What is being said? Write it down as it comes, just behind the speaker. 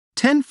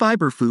10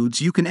 fiber foods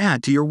you can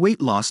add to your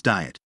weight loss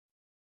diet.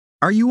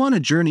 Are you on a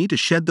journey to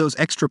shed those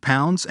extra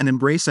pounds and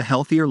embrace a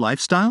healthier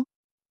lifestyle?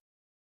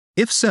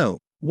 If so,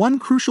 one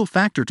crucial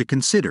factor to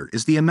consider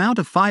is the amount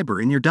of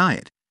fiber in your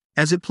diet,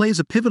 as it plays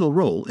a pivotal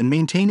role in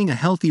maintaining a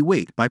healthy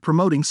weight by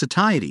promoting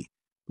satiety,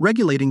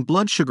 regulating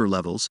blood sugar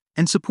levels,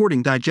 and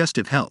supporting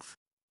digestive health.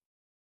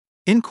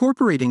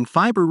 Incorporating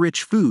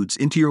fiber-rich foods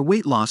into your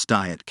weight loss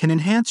diet can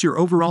enhance your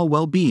overall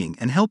well-being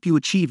and help you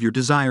achieve your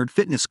desired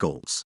fitness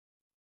goals.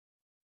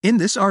 In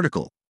this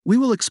article, we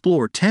will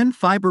explore 10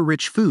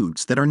 fiber-rich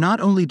foods that are not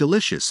only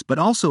delicious but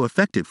also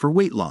effective for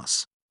weight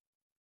loss.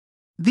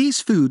 These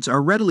foods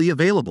are readily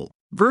available,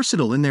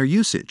 versatile in their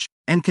usage,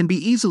 and can be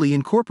easily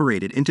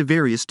incorporated into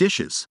various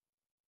dishes.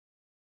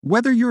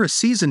 Whether you're a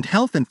seasoned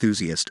health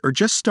enthusiast or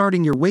just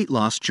starting your weight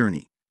loss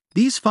journey,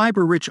 these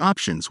fiber-rich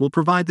options will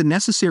provide the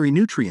necessary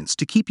nutrients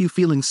to keep you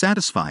feeling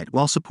satisfied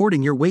while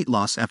supporting your weight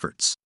loss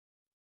efforts.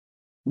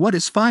 What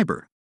is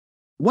fiber?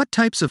 What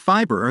types of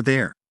fiber are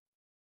there?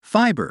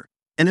 Fiber,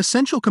 an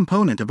essential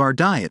component of our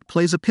diet,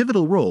 plays a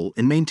pivotal role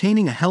in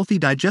maintaining a healthy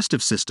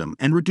digestive system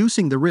and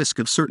reducing the risk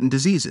of certain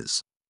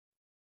diseases.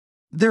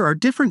 There are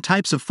different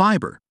types of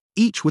fiber,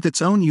 each with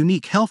its own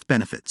unique health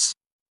benefits.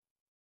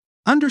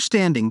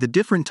 Understanding the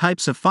different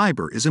types of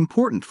fiber is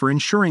important for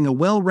ensuring a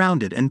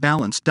well-rounded and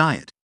balanced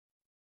diet.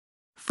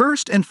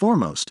 First and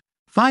foremost,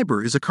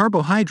 fiber is a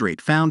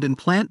carbohydrate found in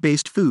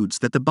plant-based foods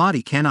that the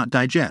body cannot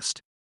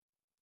digest.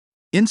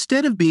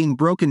 Instead of being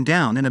broken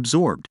down and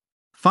absorbed,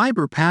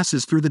 fiber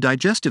passes through the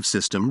digestive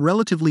system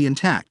relatively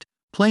intact,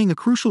 playing a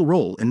crucial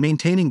role in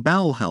maintaining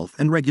bowel health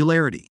and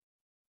regularity.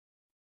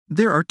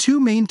 There are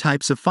two main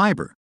types of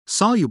fiber,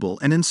 soluble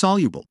and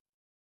insoluble.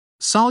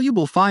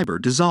 Soluble fiber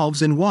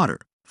dissolves in water,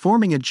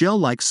 forming a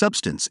gel-like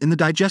substance in the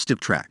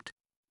digestive tract.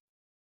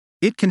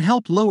 It can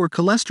help lower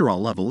cholesterol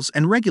levels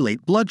and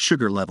regulate blood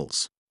sugar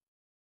levels.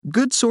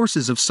 Good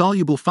sources of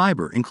soluble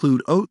fiber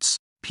include oats,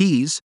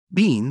 peas,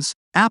 beans,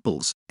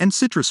 apples, and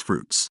citrus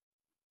fruits.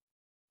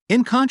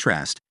 In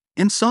contrast,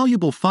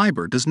 insoluble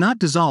fiber does not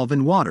dissolve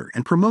in water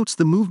and promotes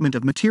the movement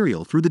of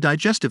material through the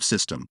digestive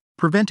system,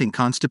 preventing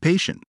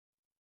constipation.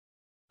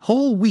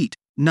 Whole wheat,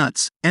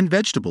 nuts, and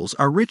vegetables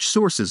are rich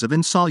sources of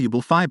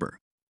insoluble fiber.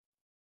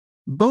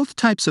 Both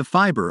types of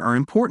fiber are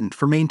important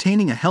for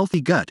maintaining a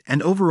healthy gut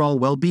and overall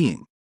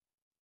well-being.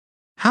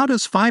 How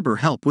does fiber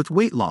help with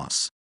weight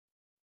loss?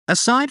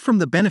 Aside from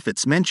the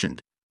benefits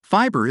mentioned,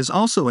 fiber is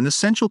also an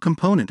essential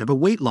component of a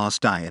weight loss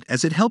diet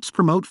as it helps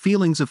promote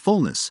feelings of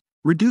fullness,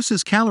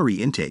 reduces calorie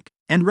intake,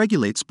 and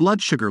regulates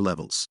blood sugar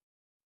levels.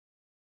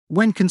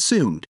 When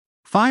consumed,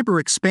 fiber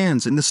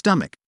expands in the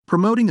stomach,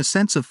 promoting a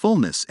sense of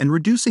fullness and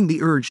reducing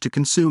the urge to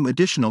consume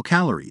additional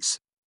calories.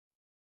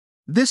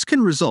 This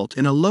can result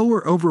in a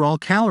lower overall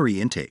calorie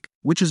intake,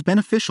 which is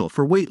beneficial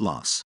for weight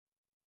loss.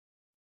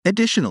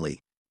 Additionally,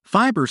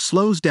 fiber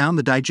slows down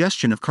the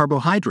digestion of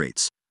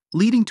carbohydrates,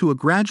 leading to a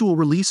gradual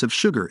release of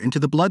sugar into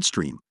the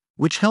bloodstream,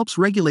 which helps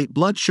regulate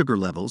blood sugar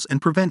levels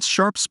and prevents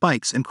sharp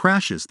spikes and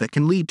crashes that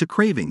can lead to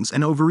cravings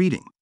and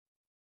overeating.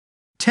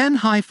 10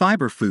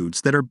 high-fiber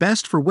foods that are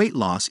best for weight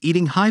loss.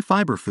 Eating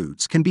high-fiber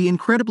foods can be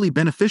incredibly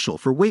beneficial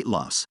for weight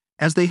loss,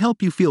 as they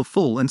help you feel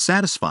full and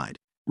satisfied,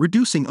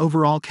 reducing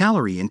overall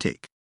calorie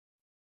intake.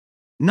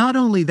 Not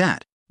only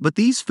that, but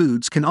these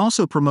foods can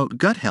also promote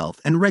gut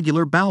health and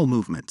regular bowel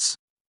movements.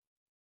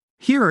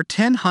 Here are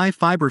 10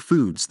 high-fiber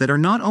foods that are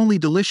not only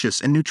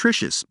delicious and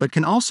nutritious but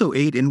can also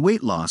aid in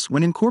weight loss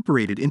when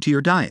incorporated into your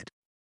diet.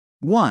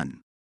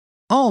 1.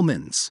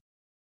 Almonds.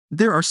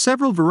 There are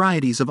several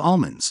varieties of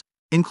almonds,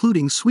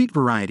 including sweet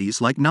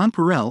varieties like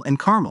nonpareil and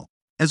caramel,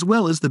 as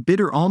well as the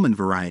bitter almond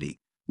variety,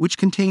 which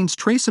contains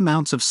trace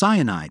amounts of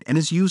cyanide and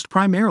is used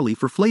primarily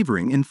for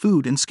flavoring in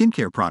food and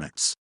skincare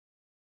products.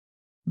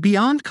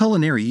 Beyond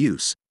culinary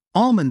use,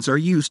 almonds are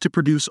used to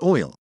produce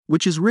oil,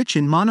 which is rich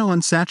in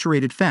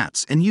monounsaturated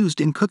fats and used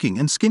in cooking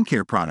and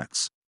skincare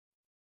products.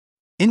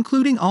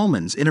 Including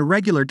almonds in a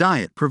regular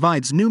diet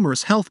provides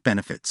numerous health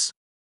benefits.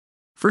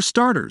 For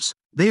starters,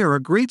 they are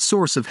a great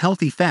source of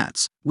healthy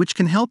fats, which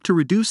can help to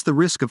reduce the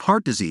risk of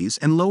heart disease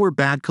and lower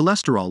bad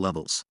cholesterol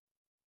levels.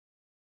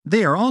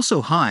 They are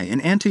also high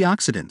in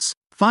antioxidants,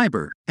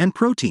 fiber, and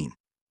protein,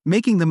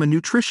 making them a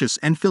nutritious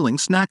and filling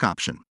snack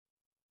option.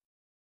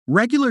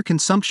 Regular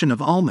consumption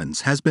of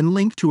almonds has been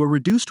linked to a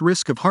reduced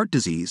risk of heart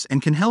disease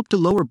and can help to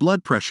lower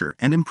blood pressure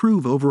and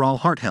improve overall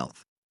heart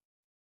health.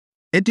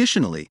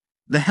 Additionally,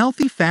 the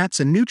healthy fats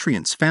and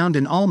nutrients found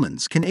in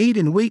almonds can aid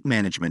in weight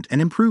management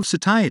and improve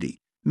satiety,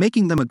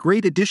 making them a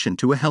great addition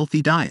to a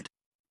healthy diet.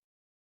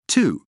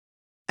 2.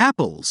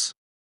 Apples.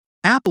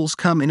 Apples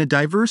come in a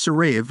diverse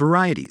array of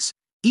varieties,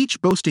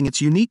 each boasting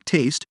its unique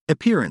taste,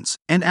 appearance,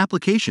 and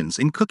applications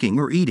in cooking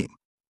or eating.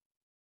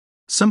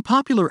 Some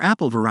popular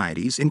apple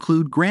varieties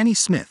include Granny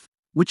Smith,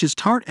 which is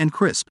tart and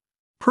crisp,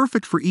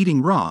 perfect for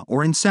eating raw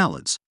or in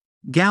salads;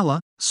 Gala,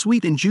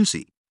 sweet and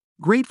juicy,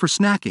 great for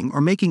snacking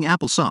or making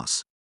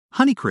applesauce;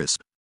 Honeycrisp,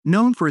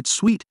 known for its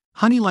sweet,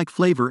 honey-like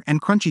flavor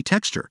and crunchy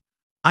texture,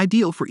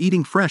 ideal for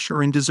eating fresh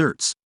or in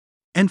desserts;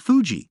 and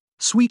Fuji,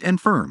 sweet and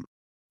firm,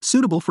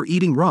 suitable for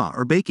eating raw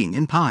or baking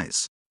in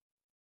pies.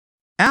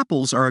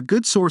 Apples are a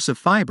good source of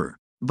fiber,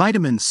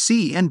 vitamins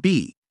C and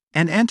B,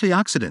 and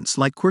antioxidants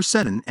like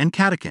quercetin and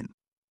catechin.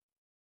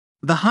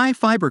 The high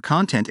fiber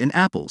content in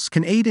apples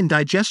can aid in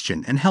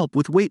digestion and help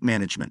with weight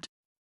management.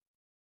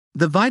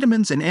 The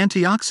vitamins and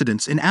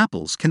antioxidants in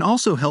apples can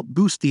also help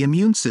boost the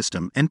immune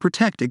system and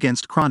protect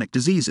against chronic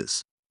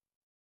diseases.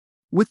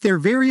 With their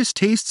various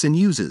tastes and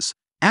uses,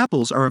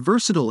 apples are a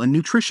versatile and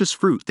nutritious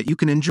fruit that you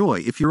can enjoy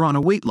if you're on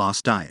a weight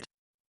loss diet.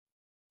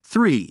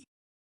 3.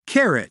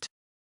 Carrot.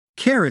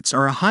 Carrots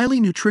are a highly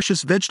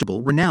nutritious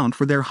vegetable renowned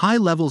for their high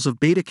levels of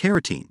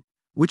beta-carotene,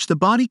 which the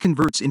body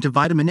converts into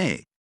vitamin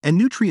A, a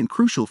nutrient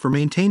crucial for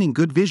maintaining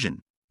good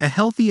vision, a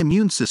healthy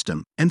immune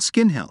system, and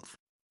skin health.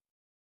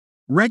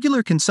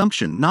 Regular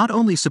consumption not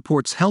only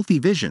supports healthy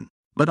vision,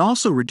 but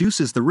also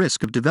reduces the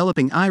risk of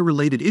developing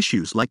eye-related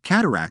issues like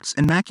cataracts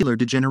and macular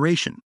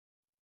degeneration.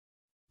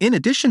 In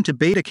addition to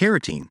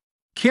beta-carotene,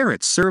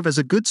 carrots serve as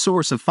a good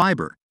source of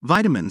fiber,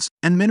 vitamins,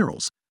 and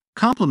minerals,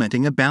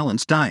 complementing a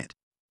balanced diet.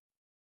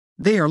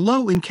 They are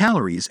low in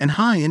calories and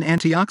high in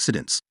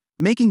antioxidants,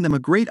 making them a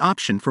great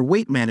option for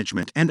weight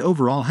management and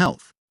overall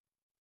health.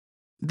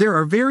 There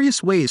are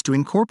various ways to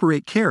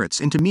incorporate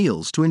carrots into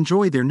meals to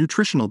enjoy their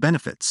nutritional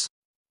benefits.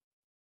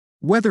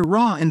 Whether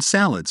raw in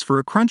salads for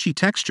a crunchy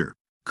texture,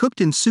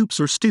 cooked in soups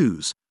or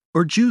stews,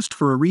 or juiced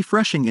for a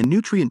refreshing and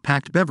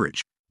nutrient-packed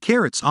beverage,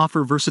 carrots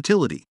offer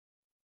versatility.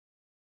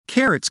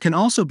 Carrots can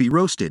also be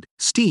roasted,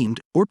 steamed,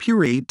 or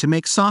pureed to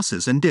make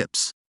sauces and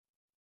dips.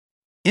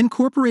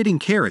 Incorporating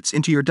carrots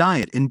into your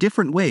diet in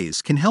different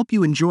ways can help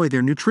you enjoy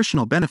their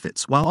nutritional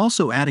benefits while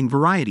also adding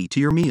variety to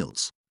your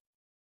meals.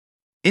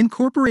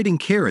 Incorporating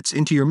carrots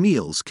into your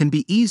meals can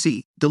be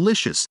easy,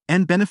 delicious,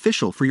 and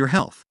beneficial for your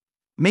health,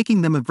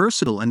 making them a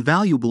versatile and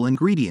valuable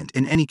ingredient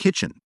in any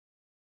kitchen.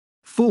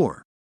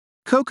 4.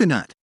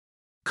 Coconut.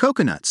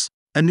 Coconuts,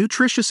 a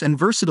nutritious and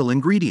versatile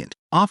ingredient,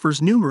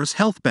 offers numerous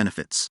health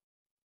benefits.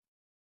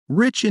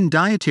 Rich in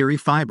dietary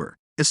fiber,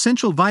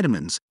 essential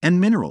vitamins,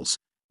 and minerals,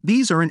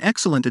 these are an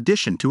excellent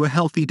addition to a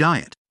healthy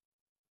diet.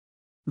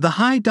 The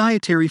high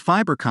dietary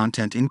fiber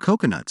content in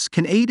coconuts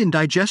can aid in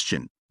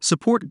digestion,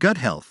 support gut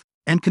health,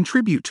 and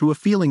contribute to a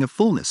feeling of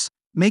fullness,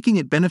 making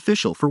it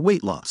beneficial for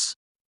weight loss.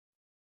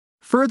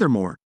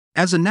 Furthermore,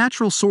 as a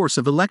natural source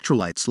of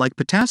electrolytes like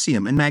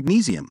potassium and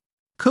magnesium,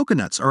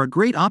 coconuts are a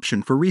great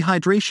option for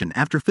rehydration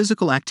after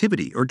physical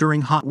activity or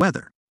during hot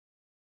weather.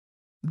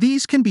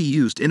 These can be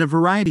used in a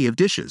variety of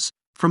dishes,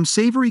 from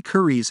savory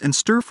curries and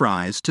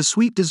stir-fries to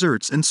sweet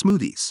desserts and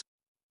smoothies.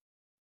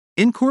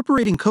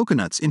 Incorporating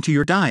coconuts into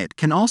your diet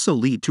can also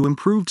lead to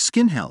improved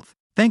skin health,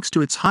 thanks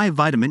to its high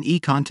vitamin E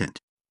content.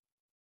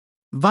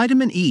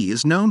 Vitamin E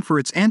is known for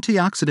its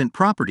antioxidant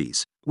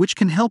properties, which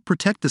can help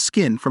protect the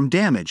skin from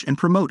damage and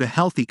promote a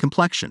healthy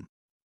complexion.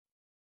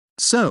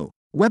 So,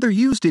 whether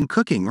used in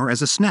cooking or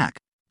as a snack,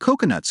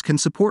 coconuts can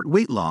support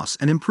weight loss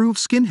and improve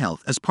skin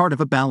health as part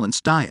of a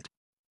balanced diet.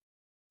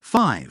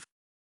 5.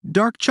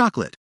 Dark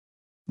chocolate.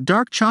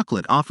 Dark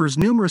chocolate offers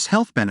numerous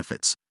health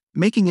benefits,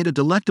 making it a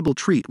delectable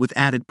treat with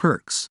added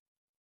perks.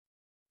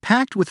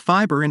 Packed with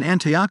fiber and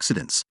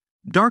antioxidants,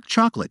 dark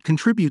chocolate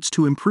contributes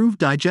to improved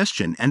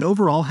digestion and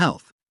overall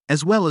health,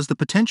 as well as the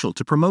potential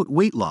to promote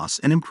weight loss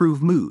and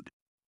improve mood.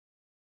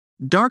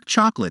 Dark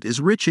chocolate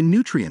is rich in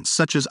nutrients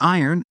such as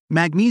iron,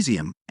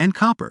 magnesium, and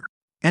copper,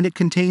 and it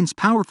contains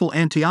powerful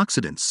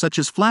antioxidants such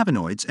as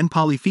flavonoids and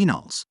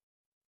polyphenols.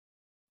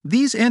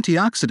 These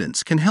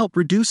antioxidants can help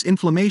reduce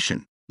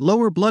inflammation,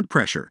 lower blood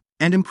pressure,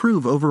 and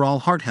improve overall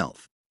heart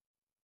health.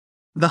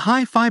 The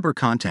high fiber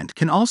content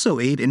can also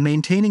aid in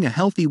maintaining a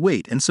healthy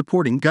weight and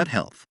supporting gut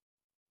health.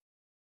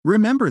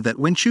 Remember that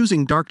when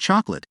choosing dark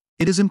chocolate,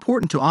 it is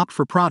important to opt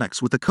for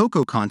products with a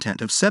cocoa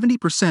content of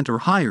 70% or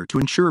higher to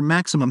ensure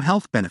maximum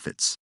health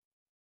benefits.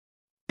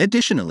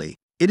 Additionally,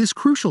 it is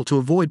crucial to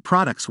avoid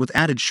products with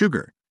added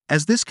sugar,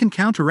 as this can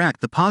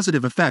counteract the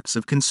positive effects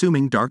of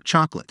consuming dark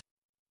chocolate.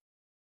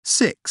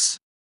 6.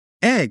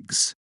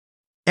 Eggs.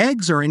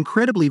 Eggs are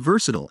incredibly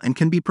versatile and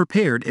can be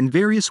prepared in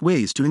various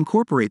ways to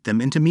incorporate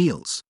them into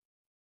meals.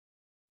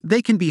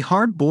 They can be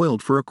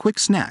hard-boiled for a quick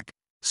snack,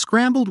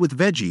 scrambled with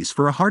veggies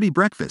for a hearty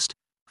breakfast,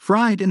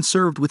 fried and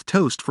served with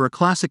toast for a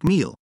classic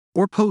meal,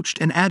 or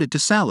poached and added to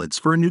salads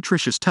for a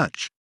nutritious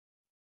touch.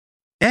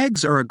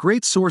 Eggs are a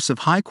great source of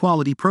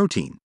high-quality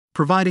protein,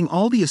 providing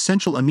all the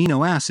essential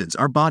amino acids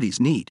our bodies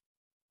need.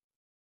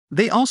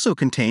 They also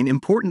contain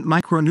important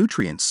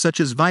micronutrients such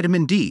as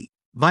vitamin D,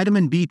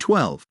 vitamin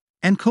B12,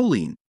 and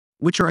choline,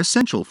 which are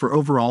essential for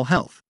overall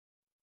health.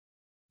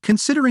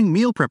 Considering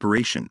meal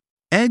preparation,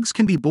 eggs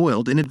can be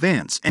boiled in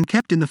advance and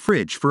kept in the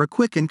fridge for a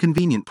quick and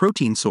convenient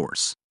protein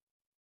source.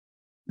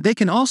 They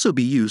can also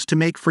be used to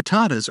make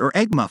frittatas or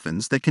egg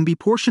muffins that can be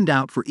portioned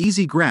out for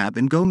easy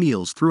grab-and-go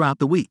meals throughout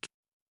the week.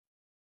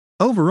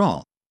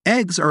 Overall,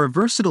 eggs are a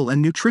versatile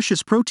and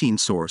nutritious protein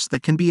source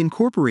that can be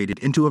incorporated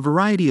into a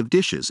variety of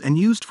dishes and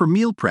used for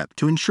meal prep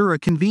to ensure a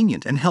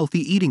convenient and healthy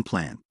eating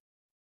plan.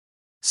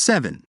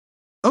 7.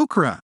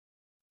 Okra.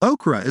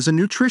 Okra is a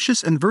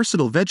nutritious and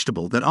versatile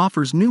vegetable that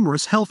offers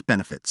numerous health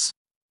benefits.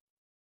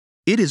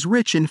 It is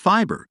rich in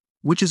fiber,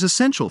 which is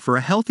essential for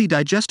a healthy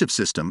digestive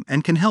system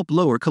and can help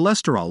lower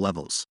cholesterol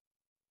levels.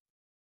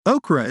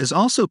 Okra is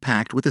also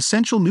packed with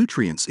essential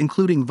nutrients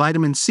including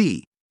vitamin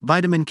C,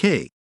 vitamin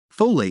K,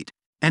 folate,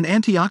 and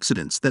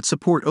antioxidants that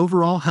support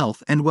overall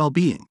health and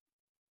well-being.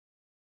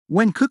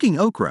 When cooking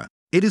okra,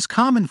 it is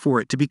common for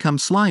it to become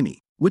slimy,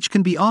 which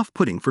can be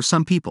off-putting for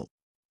some people.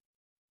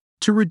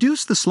 To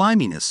reduce the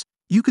sliminess,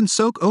 you can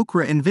soak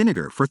okra in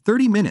vinegar for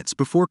 30 minutes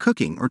before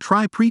cooking or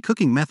try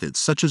pre-cooking methods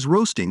such as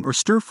roasting or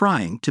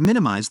stir-frying to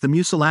minimize the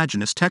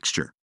mucilaginous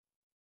texture.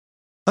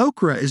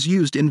 Okra is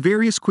used in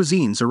various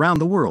cuisines around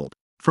the world,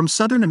 from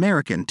Southern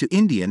American to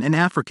Indian and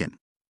African.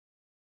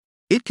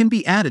 It can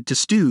be added to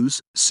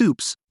stews,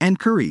 soups, and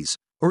curries,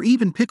 or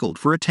even pickled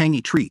for a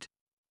tangy treat.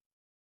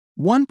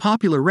 One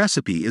popular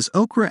recipe is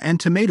okra and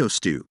tomato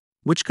stew,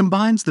 which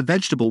combines the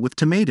vegetable with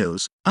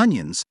tomatoes,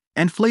 onions,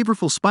 and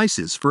flavorful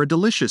spices for a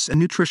delicious and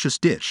nutritious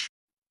dish.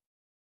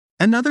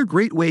 Another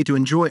great way to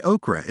enjoy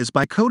okra is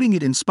by coating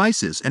it in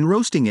spices and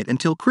roasting it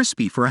until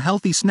crispy for a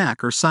healthy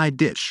snack or side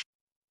dish.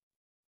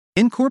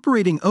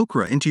 Incorporating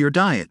okra into your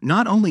diet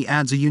not only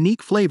adds a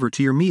unique flavor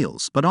to your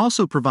meals but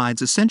also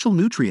provides essential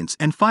nutrients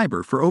and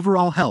fiber for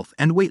overall health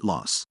and weight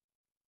loss.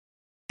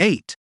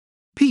 8.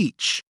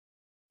 Peach.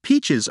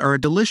 Peaches are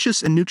a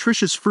delicious and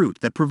nutritious fruit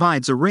that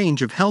provides a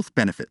range of health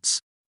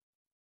benefits.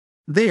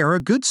 They are a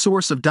good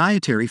source of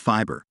dietary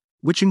fiber,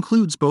 which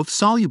includes both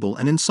soluble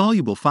and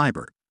insoluble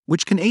fiber,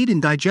 which can aid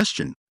in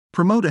digestion,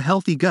 promote a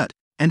healthy gut,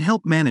 and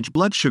help manage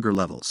blood sugar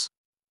levels.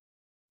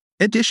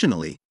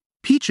 Additionally,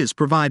 peaches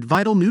provide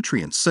vital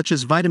nutrients such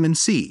as vitamin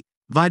C,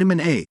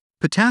 vitamin A,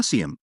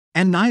 potassium,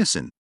 and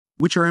niacin,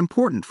 which are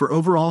important for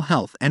overall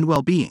health and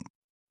well-being.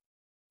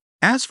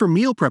 As for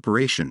meal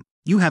preparation,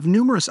 you have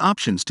numerous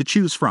options to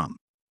choose from.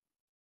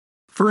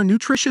 For a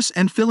nutritious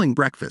and filling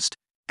breakfast,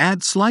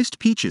 add sliced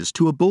peaches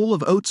to a bowl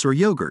of oats or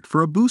yogurt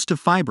for a boost of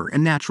fiber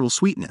and natural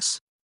sweetness.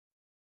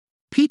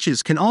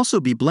 Peaches can also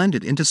be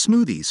blended into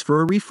smoothies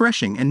for a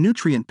refreshing and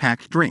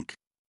nutrient-packed drink.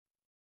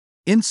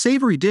 In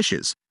savory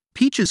dishes,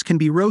 peaches can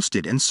be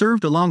roasted and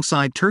served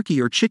alongside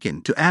turkey or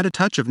chicken to add a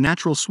touch of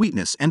natural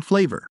sweetness and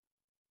flavor.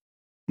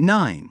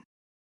 9.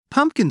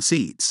 Pumpkin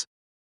seeds.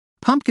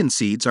 Pumpkin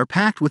seeds are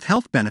packed with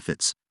health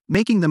benefits,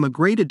 making them a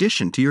great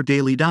addition to your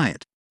daily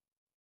diet.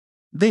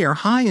 They are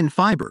high in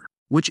fiber,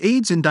 which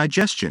aids in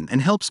digestion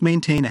and helps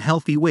maintain a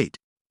healthy weight.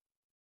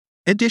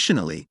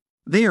 Additionally,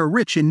 they are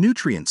rich in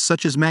nutrients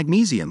such as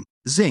magnesium,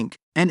 zinc,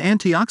 and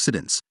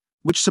antioxidants,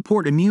 which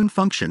support immune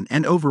function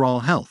and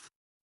overall health.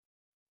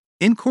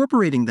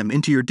 Incorporating them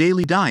into your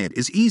daily diet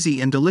is easy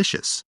and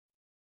delicious.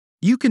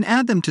 You can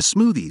add them to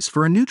smoothies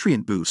for a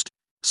nutrient boost,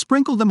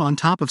 sprinkle them on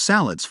top of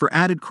salads for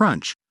added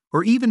crunch,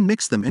 or even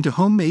mix them into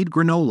homemade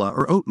granola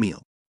or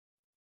oatmeal.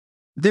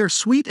 Their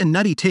sweet and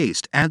nutty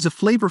taste adds a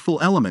flavorful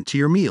element to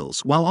your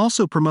meals while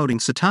also promoting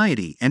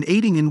satiety and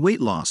aiding in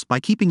weight loss by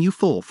keeping you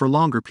full for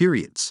longer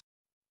periods.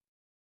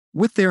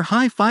 With their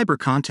high fiber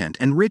content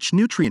and rich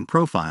nutrient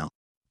profile,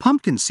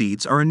 pumpkin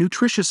seeds are a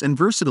nutritious and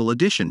versatile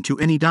addition to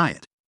any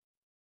diet.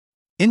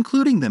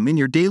 Including them in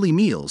your daily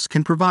meals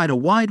can provide a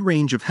wide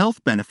range of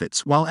health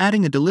benefits while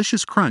adding a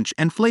delicious crunch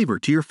and flavor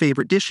to your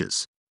favorite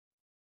dishes.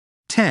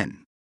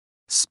 10.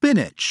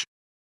 Spinach.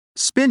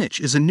 Spinach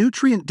is a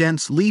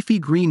nutrient-dense leafy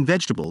green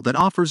vegetable that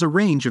offers a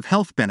range of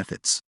health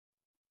benefits.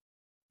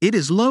 It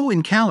is low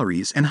in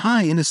calories and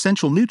high in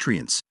essential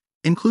nutrients,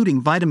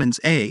 including vitamins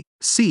A,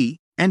 C,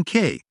 and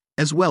K,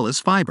 as well as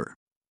fiber.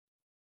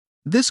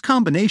 This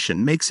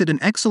combination makes it an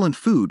excellent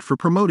food for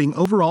promoting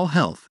overall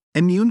health,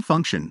 immune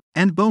function,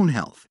 and bone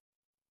health.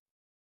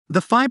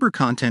 The fiber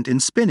content in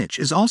spinach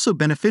is also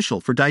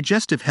beneficial for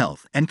digestive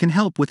health and can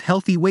help with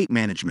healthy weight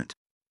management.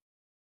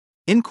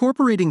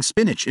 Incorporating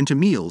spinach into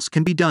meals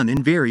can be done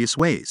in various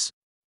ways.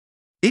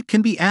 It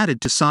can be added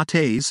to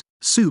sautés,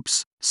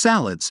 soups,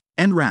 salads,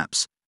 and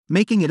wraps,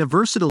 making it a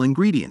versatile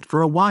ingredient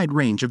for a wide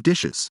range of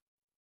dishes.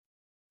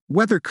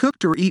 Whether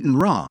cooked or eaten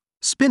raw,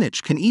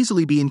 spinach can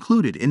easily be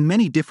included in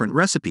many different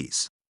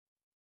recipes.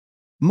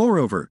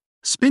 Moreover,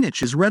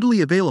 spinach is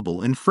readily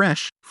available in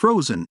fresh,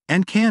 frozen,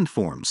 and canned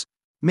forms,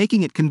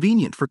 making it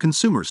convenient for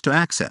consumers to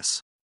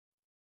access.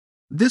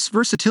 This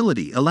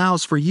versatility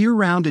allows for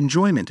year-round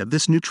enjoyment of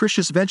this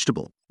nutritious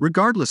vegetable,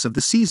 regardless of the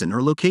season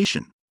or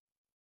location.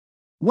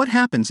 What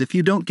happens if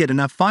you don't get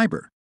enough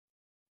fiber?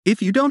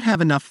 If you don't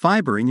have enough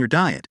fiber in your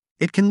diet,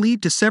 it can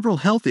lead to several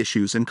health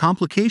issues and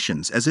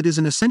complications as it is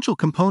an essential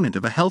component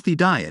of a healthy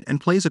diet and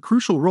plays a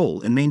crucial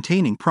role in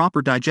maintaining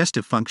proper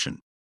digestive function.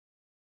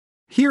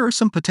 Here are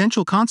some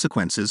potential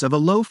consequences of a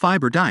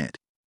low-fiber diet: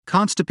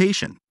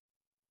 constipation,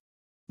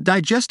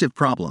 digestive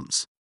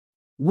problems,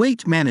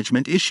 weight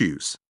management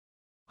issues,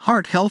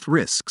 heart health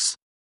risks,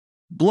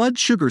 blood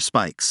sugar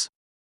spikes,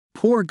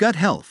 poor gut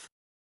health,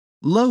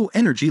 low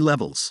energy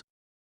levels,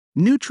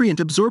 nutrient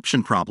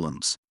absorption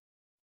problems,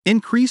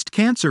 increased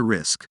cancer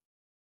risk,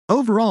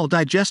 overall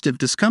digestive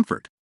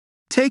discomfort.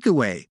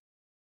 Takeaway: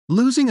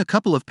 losing a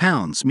couple of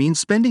pounds means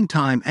spending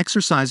time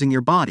exercising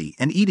your body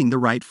and eating the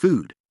right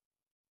food.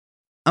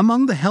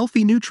 Among the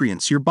healthy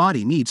nutrients your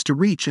body needs to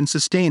reach and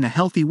sustain a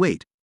healthy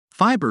weight,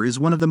 fiber is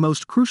one of the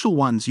most crucial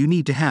ones you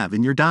need to have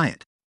in your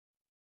diet.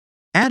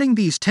 Adding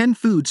these 10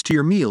 foods to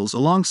your meals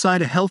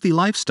alongside a healthy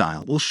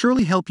lifestyle will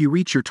surely help you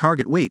reach your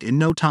target weight in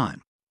no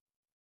time.